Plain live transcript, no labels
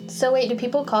So wait, do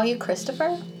people call you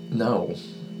Christopher? No.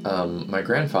 My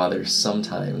grandfather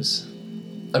sometimes.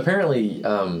 Apparently,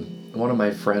 one of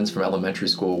my friends from elementary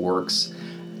school works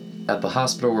at the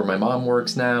hospital where my mom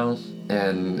works now,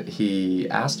 and he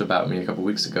asked about me a couple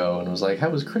weeks ago and was like, how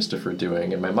was Christopher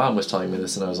doing? And my mom was telling me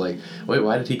this, and I was like, wait,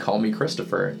 why did he call me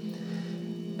Christopher?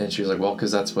 And she was like, well,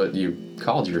 because that's what you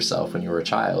called yourself when you were a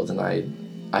child, and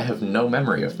I have no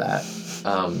memory of that.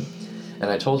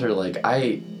 And I told her, like,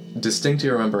 I distinctly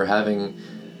remember having...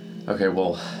 Okay,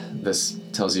 well, this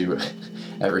tells you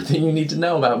everything you need to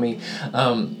know about me.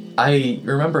 I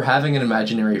remember having an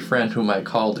imaginary friend whom I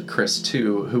called Chris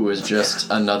 2, who was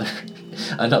just another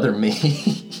me.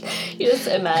 You just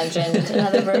imagined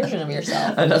another version of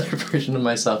yourself. Another version of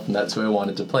myself, and that's who I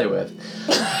wanted to play with.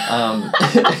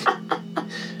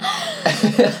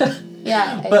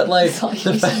 Yeah. But, like,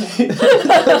 the fact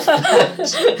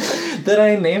that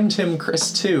I named him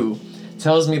Chris 2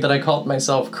 tells me that I called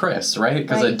myself Chris, right?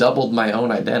 Because I doubled my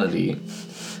own identity.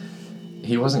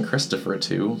 He wasn't Christopher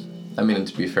 2. I mean,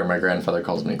 to be fair, my grandfather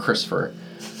calls me Christopher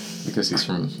because he's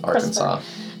from Arkansas.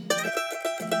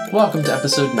 Welcome to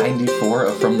episode 94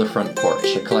 of From the Front Porch,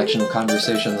 a collection of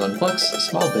conversations on books,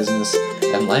 small business,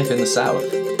 and life in the South.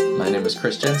 My name is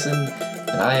Chris Jensen,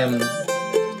 and I am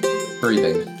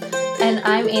breathing. And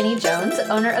I'm Annie Jones,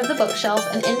 owner of The Bookshelf,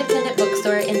 an independent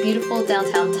bookstore in beautiful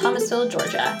downtown Thomasville,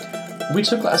 Georgia. We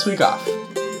took last week off,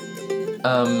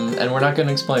 and we're not going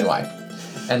to explain why.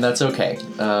 And that's okay.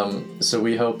 So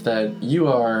we hope that you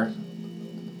are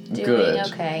Doing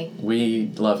okay.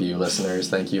 We love you, listeners.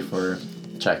 Thank you for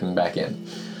checking back in.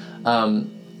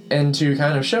 And to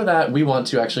kind of show that, we want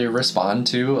to actually respond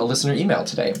to a listener email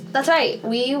today. That's right.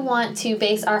 We want to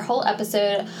base our whole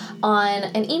episode on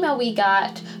an email we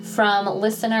got from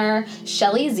listener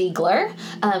Shelly Ziegler.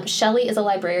 Shelly is a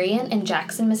librarian in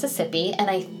Jackson, Mississippi, and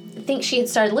I think she had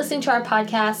started listening to our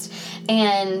podcast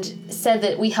and said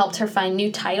that we helped her find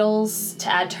new titles to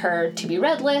add to her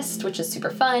to-be-read list, which is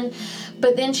super fun.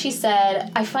 But then she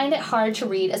said, I find it hard to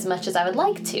read as much as I would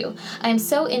like to. I am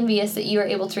so envious that you are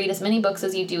able to read as many books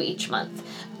as you do each month.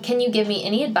 Can you give me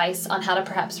any advice on how to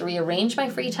perhaps rearrange my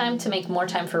free time to make more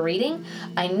time for reading?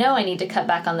 I know I need to cut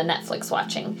back on the Netflix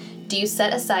watching. Do you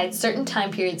set aside certain time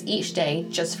periods each day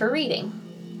just for reading?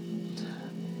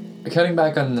 Cutting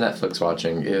back on the Netflix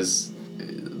watching is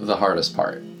the hardest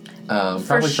part.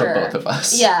 Probably for both of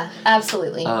us. Yeah,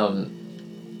 absolutely.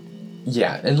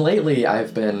 Yeah, and lately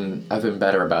I've been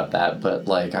better about that, but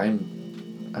like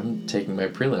I'm taking my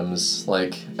prelims.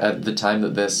 Like at the time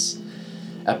that this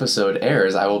episode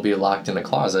airs, I will be locked in a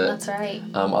closet. That's right.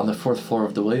 On the 4th floor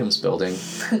of the Williams Building,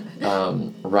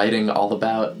 writing all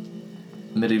about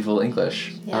medieval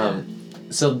English. Yeah.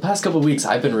 So the past couple of weeks,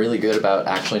 I've been really good about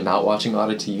actually not watching a lot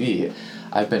of TV.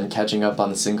 I've been catching up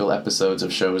on single episodes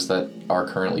of shows that are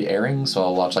currently airing, so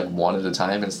I'll watch like one at a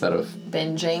time instead of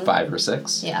binging 5 or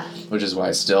 6. Yeah. Which is why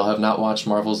I still have not watched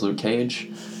Marvel's Luke Cage,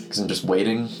 because I'm just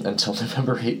waiting until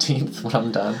November 18th when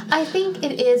I'm done. I think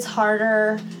it is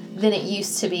harder than it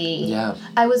used to be. Yeah.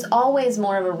 I was always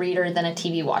more of a reader than a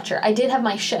TV watcher. I did have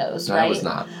my shows, No, right? I was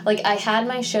not. Like, I had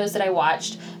my shows that I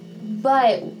watched,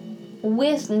 but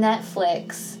with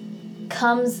Netflix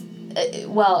comes,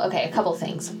 a couple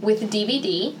things. With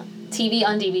DVD, TV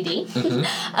on DVD,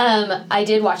 I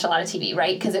did watch a lot of TV,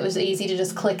 right? Because it was easy to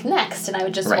just click next, and I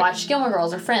would just watch Gilmore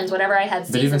Girls or Friends, whatever I had seasons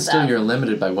of. But even still, you're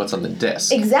limited by what's on the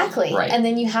disc. Exactly. Right. And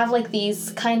then you have, like, these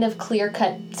kind of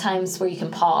clear-cut times where you can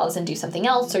pause and do something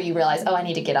else, or you realize, oh, I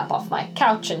need to get up off my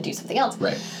couch and do something else.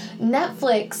 Right.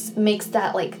 Netflix makes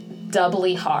that, like,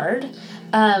 doubly hard.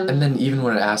 And then even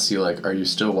when it asks you, like, are you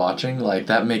still watching? Like,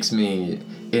 that makes me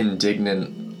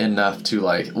indignant enough to,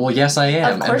 like, well, yes, I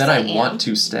am. And then I want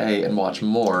to stay and watch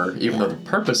more, even though the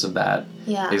purpose of that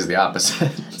is the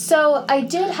opposite. So I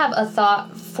did have a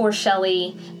thought for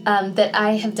Shelly that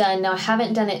I have done. Now, I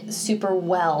haven't done it super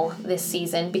well this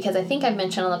season because I think I've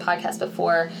mentioned on the podcast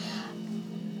before,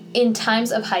 in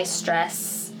times of high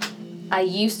stress, I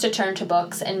used to turn to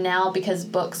books, and now because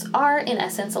books are, in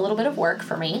essence, a little bit of work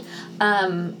for me,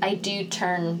 I do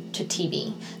turn to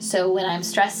TV. So when I'm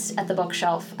stressed at the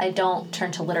bookshelf, I don't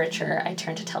turn to literature, I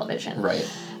turn to television. Right.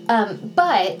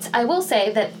 But I will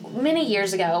say that many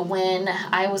years ago when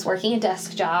I was working a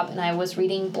desk job and I was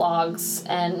reading blogs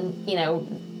and, you know,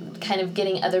 kind of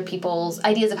getting other people's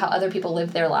ideas of how other people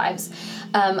live their lives,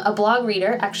 a blog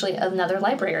reader, actually another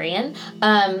librarian,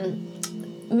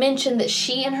 mentioned that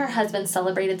she and her husband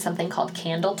celebrated something called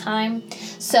Candle Time.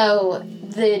 So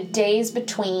the days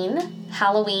between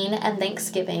Halloween and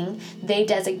Thanksgiving, they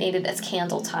designated as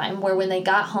candle time, where when they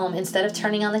got home, instead of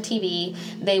turning on the TV,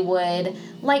 they would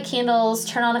light candles,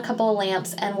 turn on a couple of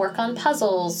lamps, and work on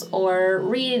puzzles, or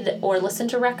read, or listen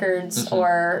to records,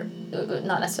 or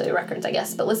not necessarily records, I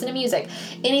guess, but listen to music.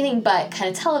 Anything but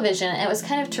kind of television. And it was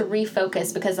kind of to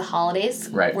refocus because the holidays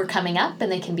were coming up,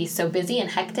 and they can be so busy and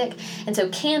hectic. And so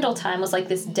candle time was like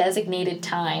this designated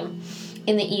time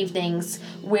in the evenings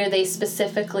where they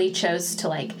specifically chose to,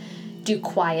 like, do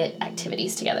quiet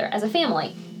activities together as a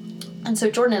family. And so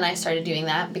Jordan and I started doing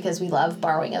that because we love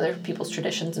borrowing other people's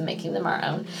traditions and making them our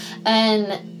own.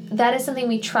 And that is something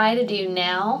we try to do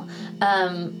now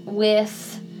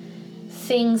with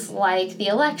things like the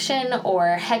election or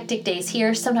hectic days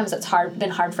here. Sometimes it's been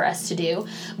hard for us to do.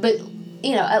 But,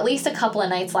 you know, at least a couple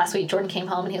of nights last week, Jordan came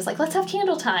home and he was like, let's have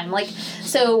candle time. Like,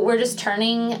 so we're just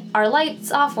turning our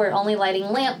lights off. We're only lighting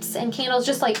lamps and candles,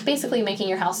 just like basically making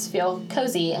your house feel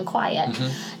cozy and quiet.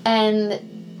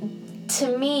 And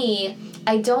to me,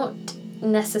 I don't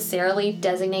necessarily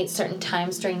designate certain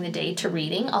times during the day to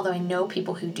reading, although I know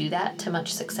people who do that to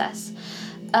much success.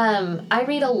 I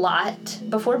read a lot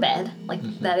before bed. Like,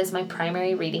 that is my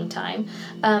primary reading time.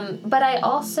 But I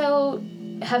also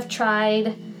have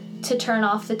tried to turn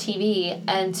off the TV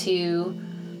and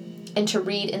to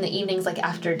read in the evenings, like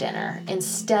after dinner,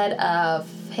 instead of,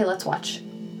 hey, let's watch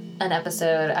an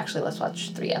episode. Actually, let's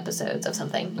watch 3 episodes of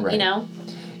something, you know?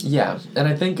 Yeah, and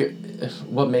I think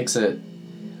what makes it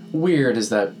weird is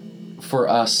that for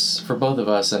both of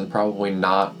us, and probably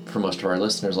not for most of our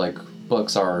listeners, like,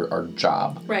 books are our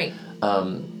job. Right.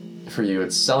 For you,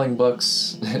 it's selling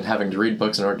books and having to read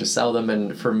books in order to sell them,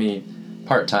 and for me,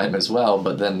 part-time as well,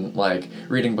 but then, like,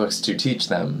 reading books to teach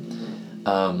them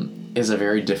is a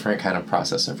very different kind of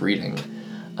process of reading.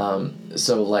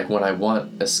 So, like, when I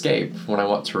want escape, when I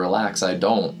want to relax, I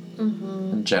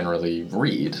don't generally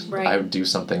read. Right. I do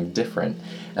something different.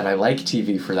 And I like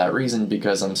TV for that reason,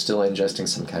 because I'm still ingesting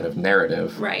some kind of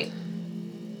narrative. Right.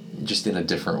 Just in a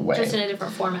different way. Just in a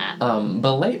different format.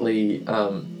 But lately,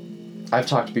 I've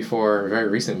talked before, very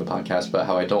recently in the podcast, about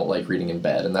how I don't like reading in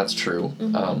bed, and that's true.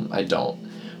 I don't.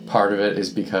 Part of it is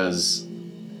because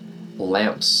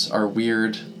lamps are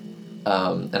weird,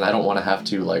 and I don't want to have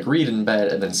to, like, read in bed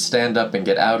and then stand up and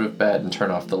get out of bed and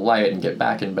turn off the light and get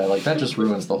back in bed. Like, that just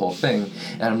ruins the whole thing,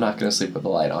 and I'm not going to sleep with the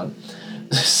light on.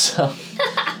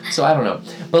 So I don't know.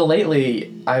 But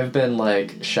lately, I've been,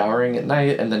 like, showering at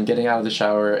night and then getting out of the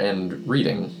shower and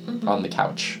reading on the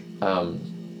couch,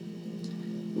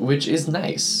 which is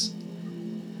nice.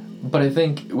 But I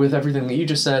think with everything that you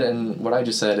just said and what I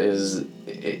just said is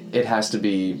it has to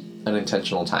be an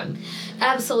intentional time.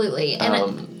 Absolutely.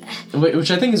 And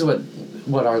which I think is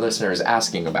what our listener is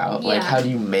asking about. Like, how do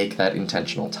you make that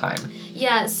intentional time?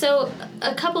 Yeah, so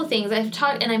a couple of things. I've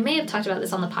talked, and I may have talked about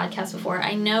this on the podcast before.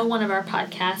 I know one of our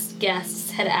podcast guests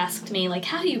had asked me, like,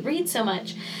 how do you read so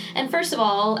much? And first of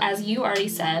all, as you already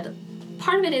said,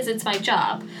 part of it is it's my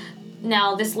job.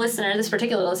 Now, this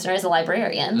particular listener is a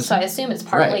librarian, so I assume it's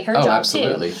partly her job,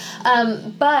 absolutely.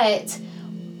 too. But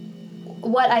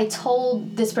what I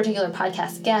told this particular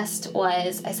podcast guest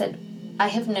was, I said, I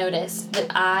have noticed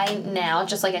that I now,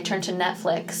 just like I turn to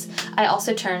Netflix, I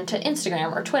also turn to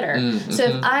Instagram or Twitter. So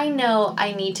if I know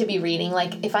I need to be reading,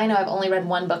 like if I know I've only read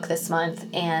 1 book this month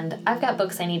and I've got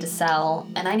books I need to sell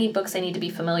and I need books I need to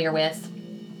be familiar with,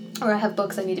 or I have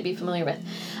books I need to be familiar with,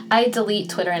 I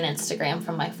delete Twitter and Instagram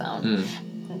from my phone.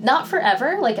 Not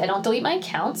forever, like I don't delete my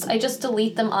accounts, I just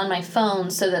delete them on my phone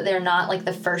so that they're not like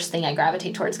the first thing I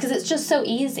gravitate towards, because it's just so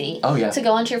easy to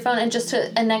go onto your phone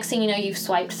and next thing you know you've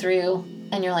swiped through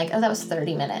and you're like, oh, that was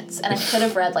 30 minutes and I could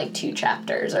have read like 2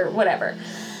 chapters or whatever.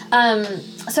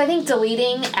 So I think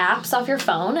deleting apps off your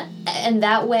phone, and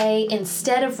that way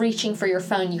instead of reaching for your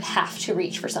phone you have to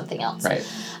reach for something else. Right.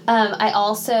 I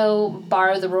also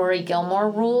borrow the Rory Gilmore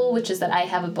rule, which is that I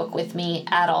have a book with me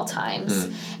at all times.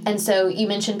 And so you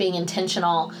mentioned being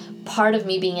intentional. Part of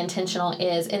me being intentional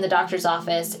is in the doctor's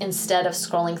office, instead of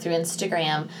scrolling through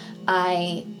Instagram,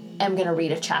 I am going to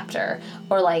read a chapter.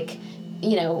 Or like,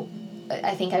 you know,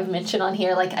 I think I've mentioned on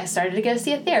here, like I started to go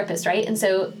see a therapist, right? And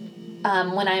so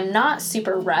when I'm not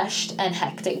super rushed and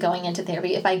hectic going into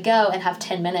therapy, if I go and have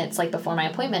 10 minutes like before my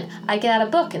appointment, I get out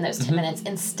a book in those 10 minutes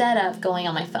instead of going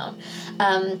on my phone.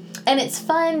 And it's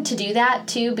fun to do that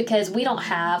too, because we don't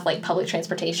have like public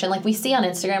transportation. Like we see on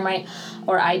Instagram, right?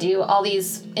 Or I do, all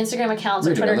these Instagram accounts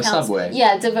or Twitter accounts. Subway.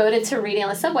 Yeah, devoted to reading on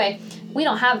the subway. We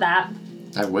don't have that.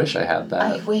 I wish I had that.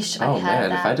 I wish I had that. Oh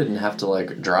man, if I didn't have to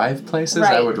like drive places,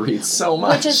 Right. I would read so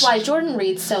much. Which is why Jordan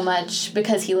reads so much,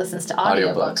 because he listens to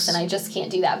audiobooks, and I just can't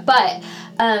do that. But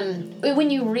when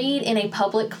you read in a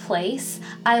public place,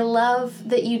 I love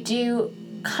that you do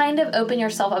kind of open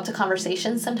yourself up to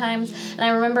conversations sometimes. And I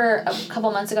remember a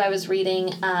couple months ago I was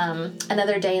reading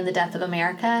Another Day in the Death of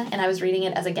America, and I was reading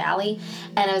it as a galley,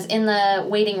 and I was in the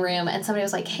waiting room, and somebody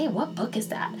was like, hey, what book is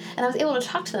that? And I was able to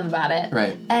talk to them about it.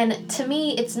 Right. And to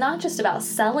me, it's not just about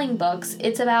selling books,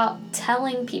 it's about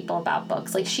telling people about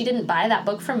books. Like, she didn't buy that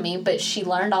book from me, but she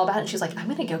learned all about it, and she was like, I'm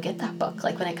going to go get that book,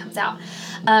 like, when it comes out.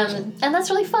 And that's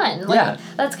really fun. Like, yeah.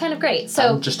 That's kind of great.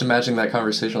 So I'm just imagining that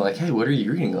conversation, like, hey, what are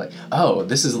you reading? Like, oh,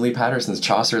 this is Lee Patterson's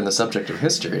Chaucer and the Subject of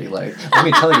History. Like, let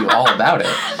me tell you all about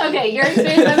it. Okay, your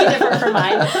experience might be different from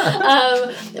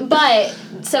mine. But,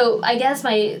 so I guess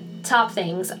my top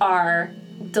things are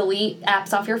delete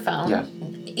apps off your phone. Yeah.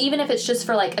 Even if it's just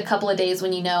for like a couple of days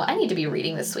when you know, I need to be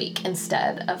reading this week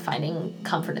instead of finding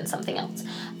comfort in something else.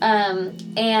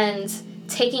 And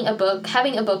taking a book,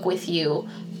 having a book with you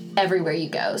everywhere you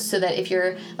go, so that if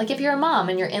you're a mom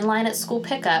and you're in line at school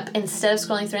pickup, instead of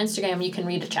scrolling through Instagram, you can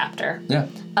read a chapter. Yeah.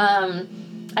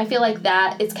 I feel like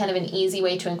that is kind of an easy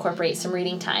way to incorporate some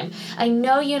reading time. I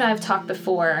know you and I have talked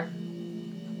before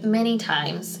many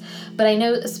times, but I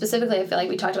know specifically, I feel like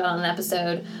we talked about it on an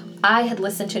episode. I had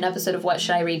listened to an episode of What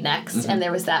Should I Read Next, mm-hmm. and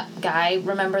there was that guy,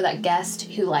 remember that guest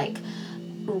who like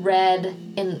read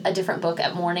in a different book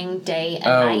at morning, day, and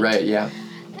night? Oh, right, yeah.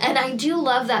 And I do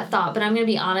love that thought, but I'm going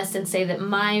to be honest and say that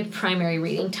my primary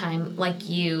reading time, like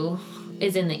you,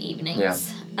 is in the evenings.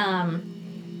 Yeah.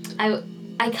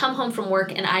 I come home from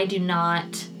work and I do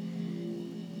not,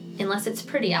 unless it's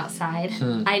pretty outside,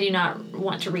 I do not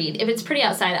want to read. If it's pretty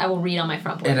outside, I will read on my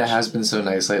front porch. And it has been so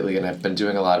nice lately, and I've been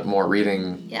doing a lot more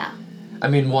reading. Yeah. I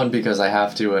mean, one, because I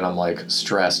have to, and I'm like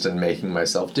stressed and making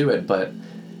myself do it, but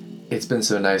it's been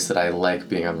so nice that I like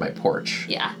being on my porch.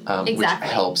 Yeah, exactly. Which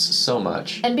helps so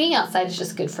much. And being outside is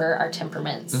just good for our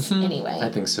temperaments anyway. I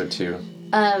think so too.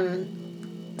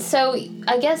 So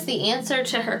I guess the answer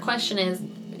to her question is,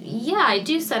 yeah, I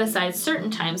do set aside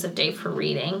certain times of day for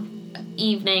reading.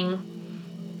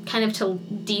 Evening, kind of to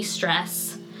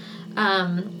de-stress.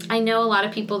 I know a lot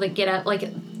of people that get up, like,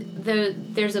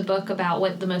 there's a book about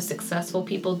what the most successful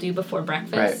people do before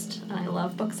breakfast. Right. I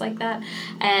love books like that.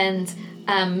 And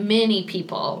many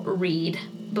people read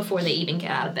before they even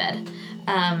get out of bed.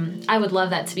 I would love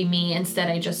that to be me. Instead,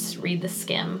 I just read the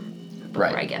skim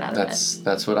before I get out of bed.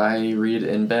 That's what I read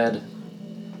in bed,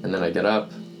 and then I get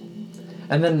up.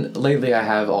 And then lately I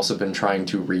have also been trying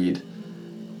to read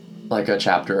like a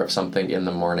chapter of something in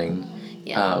the morning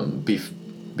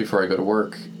before I go to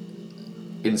work,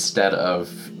 instead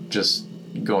of just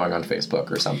going on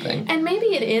Facebook or something. And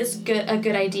maybe it is a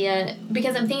good idea,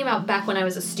 because I'm thinking about back when I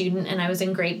was a student and I was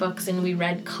in grade books and we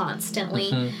read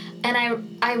constantly.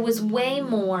 And I was way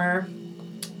more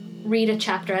read a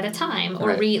chapter at a time,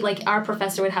 or read, like, our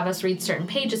professor would have us read certain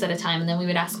pages at a time, and then we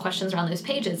would ask questions around those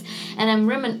pages. And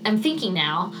I'm thinking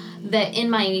now that in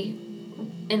my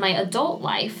adult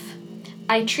life,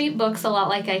 I treat books a lot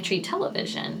like I treat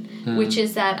television, which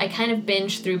is that I kind of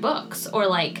binge through books, or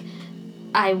like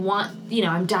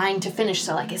I'm dying to finish,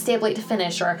 so like I stay up late to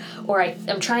finish, or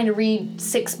I'm trying to read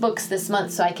 6 books this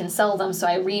month so I can sell them, so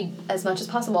I read as much as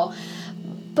possible.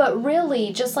 But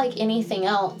really, just like anything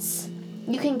else,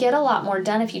 you can get a lot more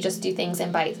done if you just do things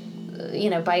in bite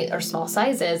or small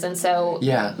sizes. And so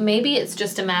maybe it's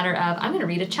just a matter of, I'm going to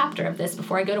read a chapter of this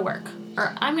before I go to work,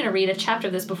 or I'm going to read a chapter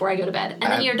of this before I go to bed, and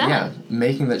then you're done. Yeah,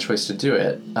 making the choice to do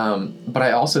it. But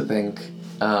I also think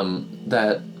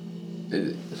that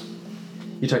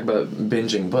you talk about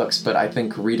binging books, but I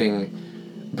think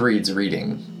reading breeds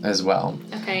reading as well.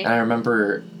 Okay. And I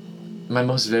remember my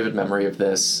most vivid memory of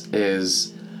this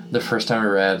is the first time I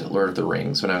read Lord of the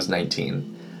Rings when I was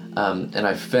 19. And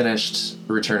I finished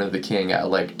Return of the King at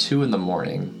like 2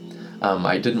 a.m.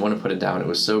 I didn't want to put it down. It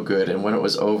was so good. And when it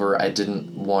was over, I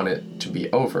didn't want it to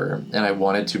be over. And I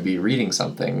wanted to be reading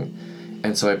something.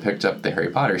 And so I picked up the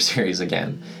Harry Potter series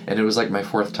again. And it was like my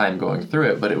 4th time going through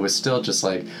it. But it was still just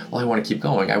like, well, I want to keep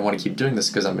going. I want to keep doing this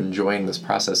because I'm enjoying this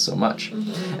process so much.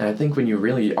 And I think when you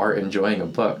really are enjoying a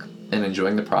book and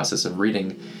enjoying the process of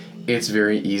reading, it's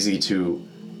very easy to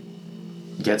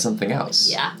get something else.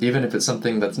 Yeah. Even if it's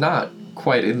something that's not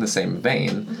quite in the same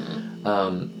vein.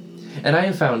 And I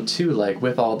have found too, like,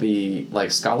 with all the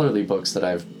like scholarly books that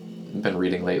I've been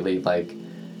reading lately, like,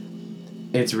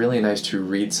 it's really nice to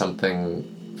read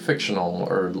something fictional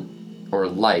or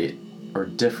light or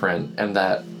different, and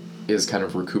that is kind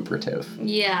of recuperative.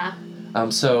 Yeah.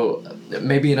 So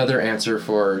maybe another answer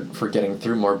for getting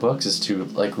through more books is to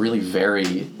like really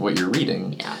vary what you're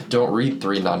reading. Yeah. Don't read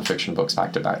 3 nonfiction books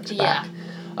back to back to back.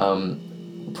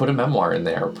 Put a memoir in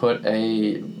there. Put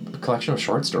a collection of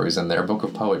short stories in there. A book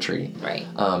of poetry. Right.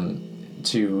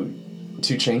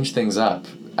 To change things up,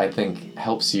 I think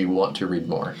helps you want to read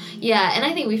more. Yeah, and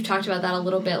I think we've talked about that a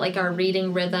little bit, like our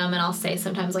reading rhythm, and I'll say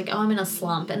sometimes like, oh, I'm in a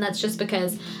slump, and that's just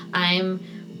because I'm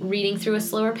reading through a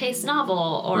slower paced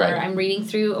novel, or Right. I'm reading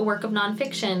through a work of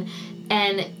nonfiction,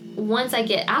 and once I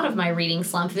get out of my reading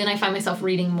slump, then I find myself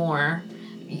reading more,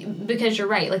 because you're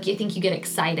right, like you think you get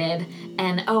excited,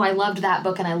 and oh, I loved that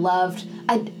book, and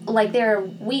there are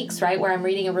weeks, right, where I'm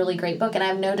reading a really great book and I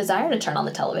have no desire to turn on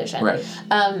the television. Right.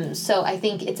 So I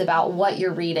think it's about what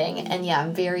you're reading,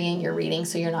 and varying your reading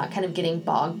so you're not kind of getting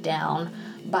bogged down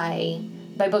by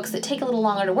books that take a little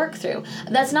longer to work through.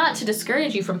 That's not to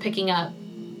discourage you from picking up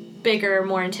bigger,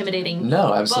 more intimidating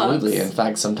No, absolutely. books. In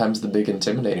fact, sometimes the big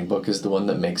intimidating book is the one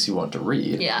that makes you want to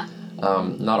read. Yeah.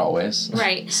 Not always.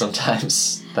 Right.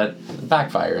 Sometimes that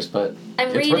backfires, but I'm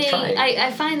it's worth reading. trying. I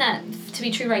find that to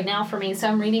be true right now for me. So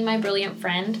I'm reading My Brilliant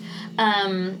Friend,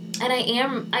 and I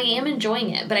am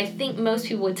enjoying it. But I think most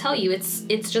people would tell you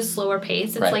it's just slower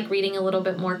pace. It's Right. like reading a little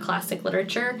bit more classic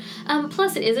literature.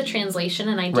 Plus, it is a translation,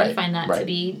 and I do Right, find that right. to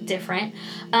be different.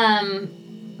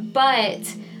 But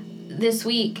this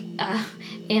week,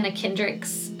 Anna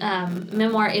Kendrick's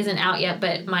memoir isn't out yet,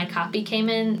 but my copy came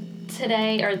in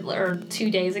today or 2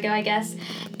 days ago, I guess,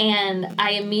 and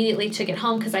I immediately took it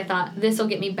home because I thought this will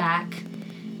get me back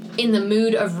in the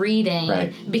mood of reading,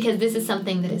 Right. because this is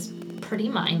something that is pretty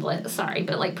mindless,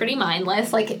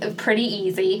 like pretty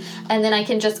easy, and then I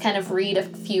can just kind of read a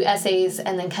few essays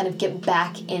and then kind of get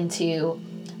back into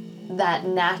that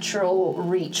natural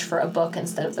reach for a book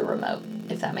instead of the remote,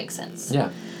 if that makes sense. Yeah.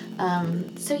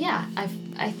 So yeah, I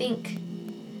think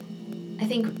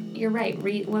you're right.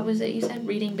 What was it you said?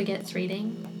 Reading begets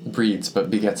reading? Breeds,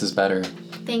 but begets is better.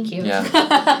 Thank you.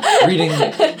 Yeah. Reading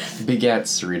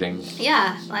begets reading.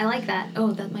 Yeah, I like that.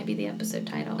 Oh, that might be the episode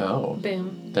title. Oh.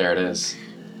 Boom. There it is.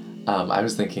 I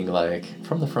was thinking, like,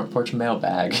 from the front porch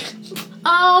mailbag.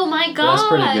 Oh my gosh. That's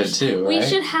pretty good too, We right?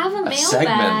 should have a mailbag.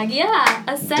 segment. Yeah,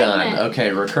 a segment. Done.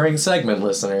 Okay, recurring segment,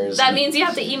 listeners. That means you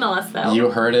have to email us, though. You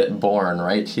heard it born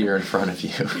right here in front of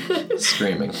you,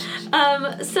 screaming.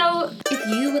 So if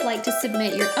you would like to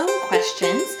submit your own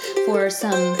questions for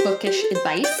some bookish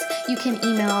advice, you can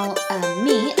email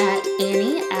me at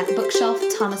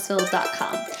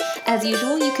Annie@bookshelfthomasville.com. As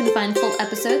usual, you can find full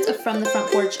episodes of From the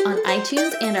Front Porch on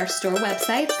iTunes and our store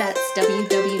website. That's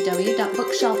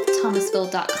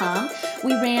www.bookshelfthomasville.com.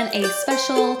 We ran a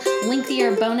special,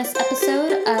 lengthier bonus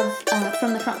episode of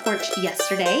From the Front Porch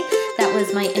yesterday. That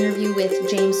was my interview with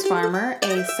James Farmer,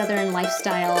 a Southern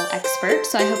lifestyle expert,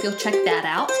 so I hope you'll check that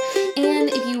out. And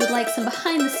if you would like some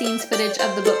behind-the-scenes footage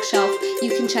of the bookshelf,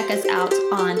 you can check us out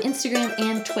on Instagram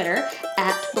and Twitter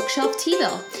at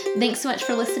BookshelfTville. Thanks so much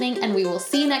for listening, and we will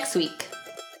see you next week.